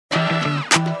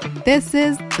This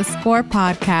is the Score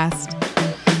Podcast.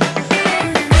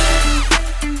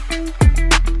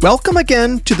 Welcome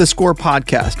again to the Score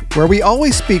Podcast, where we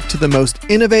always speak to the most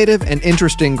innovative and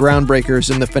interesting groundbreakers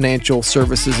in the financial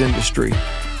services industry.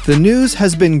 The news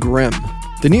has been grim.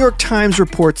 The New York Times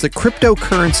reports that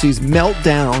cryptocurrencies melt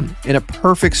down in a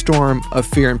perfect storm of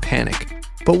fear and panic.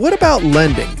 But what about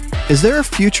lending? Is there a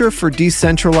future for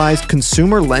decentralized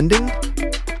consumer lending?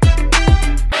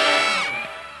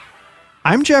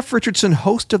 I'm Jeff Richardson,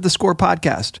 host of the Score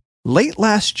Podcast. Late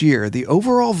last year, the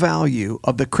overall value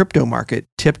of the crypto market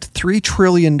tipped $3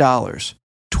 trillion.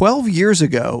 12 years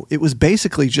ago, it was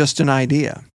basically just an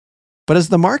idea. But as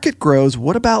the market grows,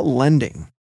 what about lending?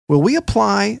 Will we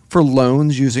apply for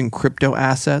loans using crypto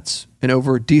assets and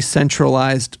over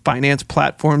decentralized finance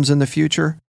platforms in the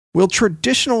future? Will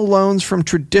traditional loans from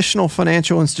traditional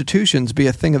financial institutions be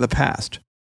a thing of the past?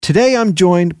 Today, I'm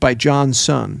joined by John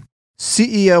Sun,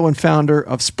 CEO and founder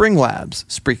of Spring Labs,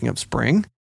 speaking of Spring,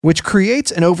 which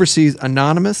creates and oversees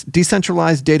anonymous,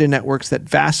 decentralized data networks that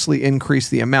vastly increase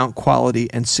the amount,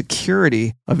 quality, and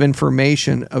security of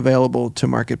information available to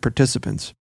market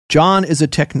participants. John is a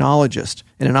technologist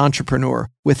and an entrepreneur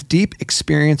with deep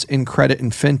experience in credit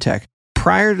and fintech.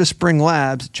 Prior to Spring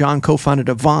Labs, John co-founded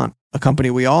Avant, a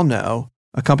company we all know,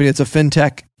 a company that's a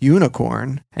fintech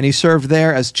unicorn, and he served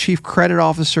there as chief credit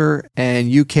officer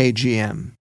and UK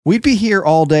GM. We'd be here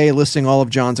all day listing all of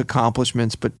John's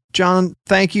accomplishments, but John,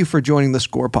 thank you for joining the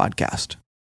Score Podcast.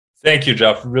 Thank you,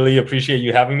 Jeff. Really appreciate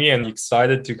you having me and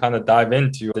excited to kind of dive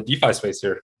into the DeFi space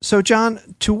here. So John,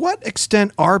 to what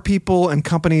extent are people and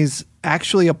companies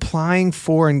actually applying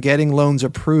for and getting loans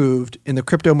approved in the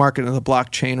crypto market and the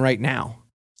blockchain right now?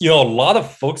 A lot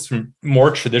of folks from more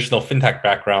traditional fintech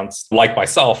backgrounds, like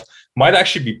myself, might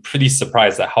actually be pretty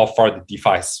surprised at how far the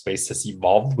DeFi space has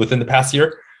evolved within the past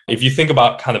year. If you think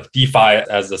about kind of DeFi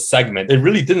as a segment, it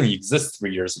really didn't exist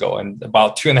 3 years ago. And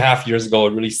about 2.5 years ago,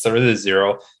 it really started at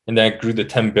zero, and then it grew to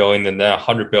 10 billion and then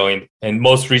 100 billion. And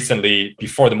most recently,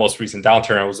 before the most recent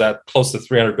downturn, it was at close to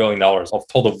 $300 billion of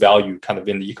total value kind of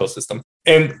in the ecosystem.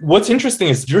 And what's interesting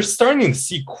is you're starting to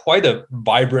see quite a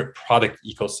vibrant product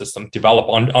ecosystem develop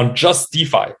on just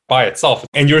DeFi by itself.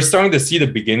 And you're starting to see the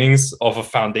beginnings of a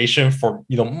foundation for,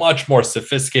 much more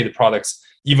sophisticated products,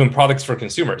 even products for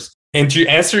consumers. And to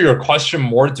answer your question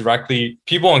more directly,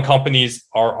 people and companies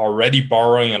are already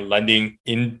borrowing and lending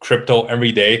in crypto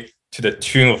every day to the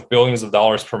tune of billions of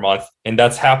dollars per month. And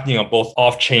that's happening on both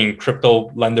off-chain crypto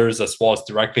lenders as well as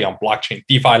directly on blockchain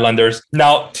DeFi lenders.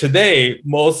 Now, today,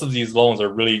 most of these loans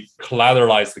are really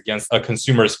collateralized against a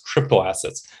consumer's crypto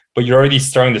assets, but you're already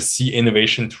starting to see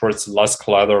innovation towards less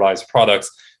collateralized products,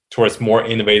 towards more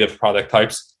innovative product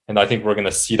types. And I think we're going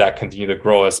to see that continue to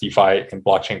grow as DeFi and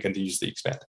blockchain continues to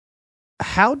expand.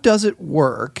 How does it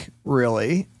work,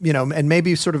 really? And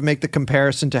maybe sort of make the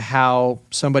comparison to how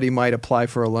somebody might apply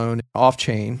for a loan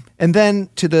off-chain. And then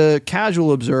to the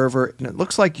casual observer, it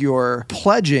looks like you're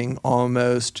pledging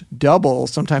almost double,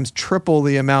 sometimes triple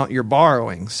the amount you're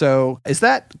borrowing. So is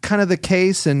that kind of the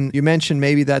case? And you mentioned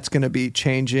maybe that's going to be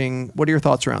changing. What are your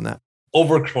thoughts around that?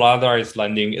 Over collateralized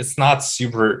lending, it's not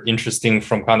super interesting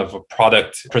from kind of a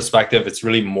product perspective. It's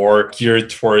really more geared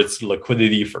towards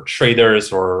liquidity for traders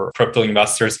or crypto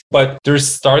investors. But there's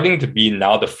starting to be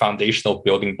now the foundational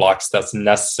building blocks that's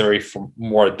necessary for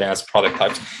more advanced product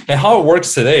types. And how it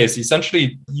works today is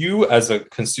essentially you as a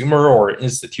consumer or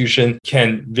institution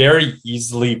can very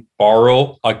easily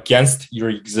borrow against your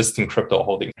existing crypto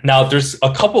holding. Now, there's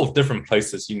a couple of different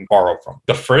places you can borrow from.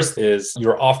 The first is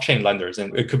your off-chain lenders,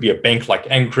 and it could be a bank like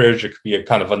Anchorage, it could be a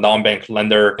kind of a non-bank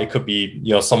lender, it could be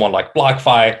someone like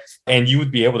BlockFi, and you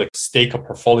would be able to stake a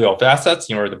portfolio of assets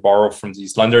in order to borrow from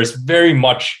these lenders, very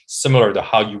much similar to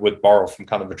how you would borrow from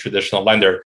kind of a traditional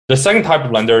lender. The second type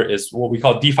of lender is what we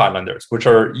call DeFi lenders, which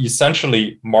are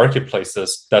essentially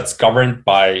marketplaces that's governed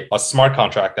by a smart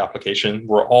contract application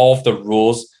where all of the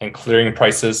rules and clearing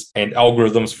prices and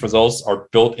algorithms for those are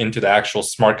built into the actual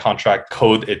smart contract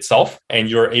code itself. And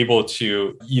you're able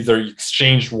to either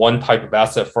exchange one type of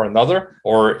asset for another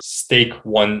or stake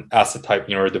one asset type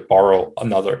in order to borrow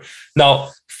another.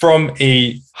 Now, from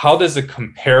how does it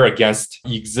compare against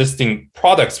existing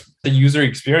products? The user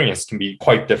experience can be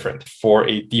quite different. For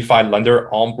a DeFi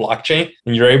lender on blockchain,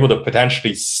 and you're able to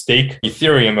potentially stake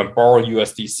Ethereum and borrow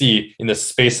USDC in the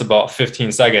space of about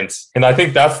 15 seconds. And I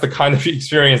think that's the kind of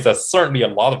experience that certainly a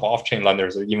lot of off-chain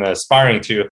lenders are even aspiring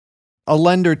to. A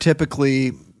lender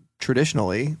typically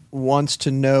traditionally wants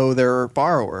to know their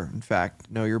borrower. In fact,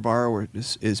 know your borrower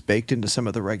is baked into some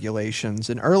of the regulations.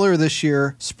 And earlier this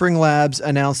year, Spring Labs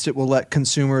announced it will let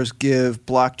consumers give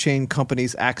blockchain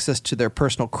companies access to their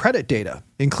personal credit data,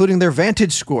 including their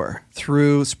Vantage score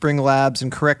through Spring Labs,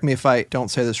 and correct me if I don't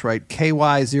say this right,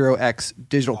 KY0X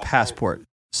digital passport.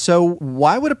 So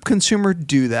why would a consumer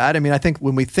do that? I mean, I think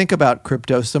when we think about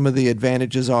crypto, some of the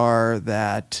advantages are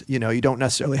that, you don't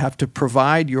necessarily have to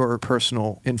provide your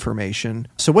personal information.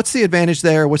 So what's the advantage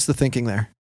there? What's the thinking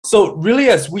there? So really,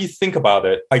 as we think about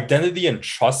it, identity and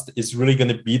trust is really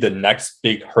going to be the next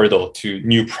big hurdle to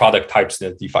new product types in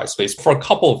the DeFi space for a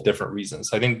couple of different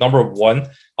reasons. I think number one,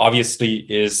 obviously,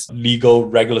 is legal,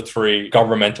 regulatory,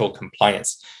 governmental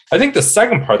compliance. I think the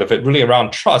second part of it, really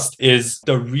around trust, is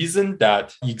the reason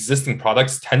that existing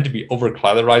products tend to be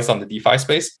over-collateralized on the DeFi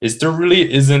space is there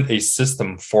really isn't a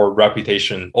system for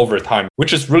reputation over time,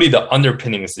 which is really the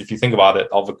underpinnings, if you think about it,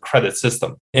 of a credit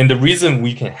system. And the reason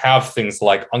we can have things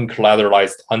like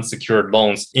uncollateralized, unsecured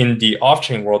loans in the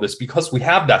off-chain world is because we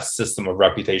have that system of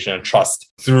reputation and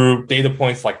trust through data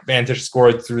points like Vantage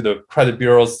score, through the credit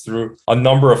bureaus, through a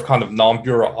number of kind of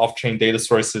non-bureau off-chain data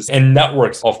sources and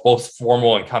networks of both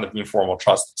formal and kind of informal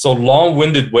trust. So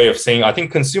long-winded way of saying, I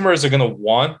think consumers are going to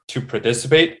want to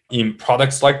participate in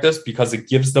products like this because it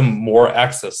gives them more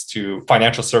access to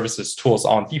financial services tools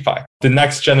on DeFi. The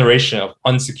next generation of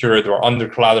unsecured or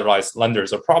under-collateralized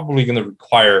lenders are probably going to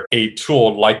require a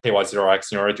tool like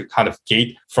KY0X in order to kind of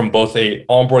gate from both a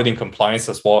onboarding compliance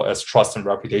as well as trust and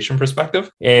reputation perspective.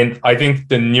 And I think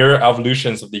the near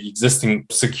evolutions of the existing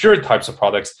secured types of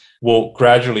products will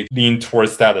gradually lean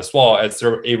towards that as well, as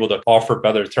they're able to offer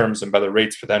better terms and better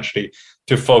rates potentially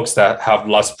to folks that have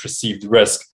less perceived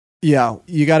risk. Yeah,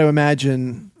 you got to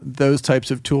imagine those types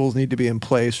of tools need to be in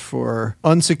place for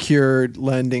unsecured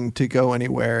lending to go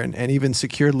anywhere and even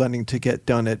secured lending to get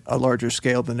done at a larger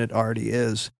scale than it already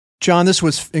is. John, this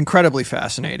was incredibly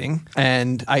fascinating,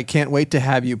 and I can't wait to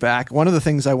have you back. One of the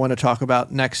things I want to talk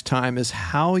about next time is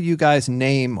how you guys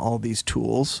name all these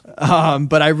tools.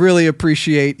 But I really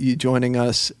appreciate you joining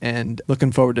us and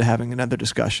looking forward to having another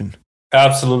discussion.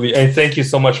 Absolutely. And thank you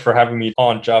so much for having me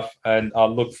on, Jeff. And I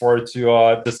look forward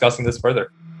to discussing this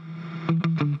further.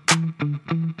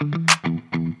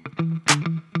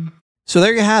 So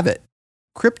there you have it.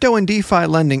 Crypto and DeFi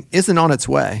lending isn't on its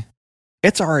way.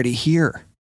 It's already here.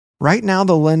 Right now,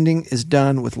 the lending is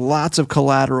done with lots of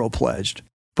collateral pledged.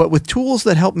 But with tools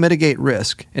that help mitigate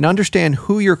risk and understand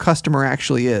who your customer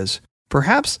actually is,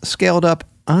 perhaps scaled up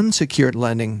unsecured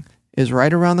lending is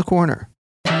right around the corner.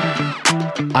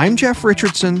 I'm Jeff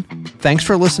Richardson. Thanks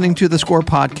for listening to the Score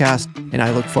Podcast, and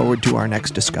I look forward to our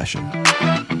next discussion.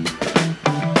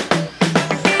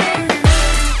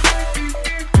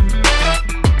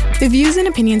 The views and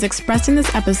opinions expressed in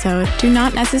this episode do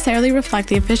not necessarily reflect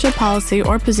the official policy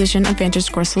or position of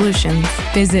VantageScore Solutions.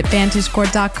 Visit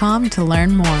VantageScore.com to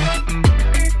learn more.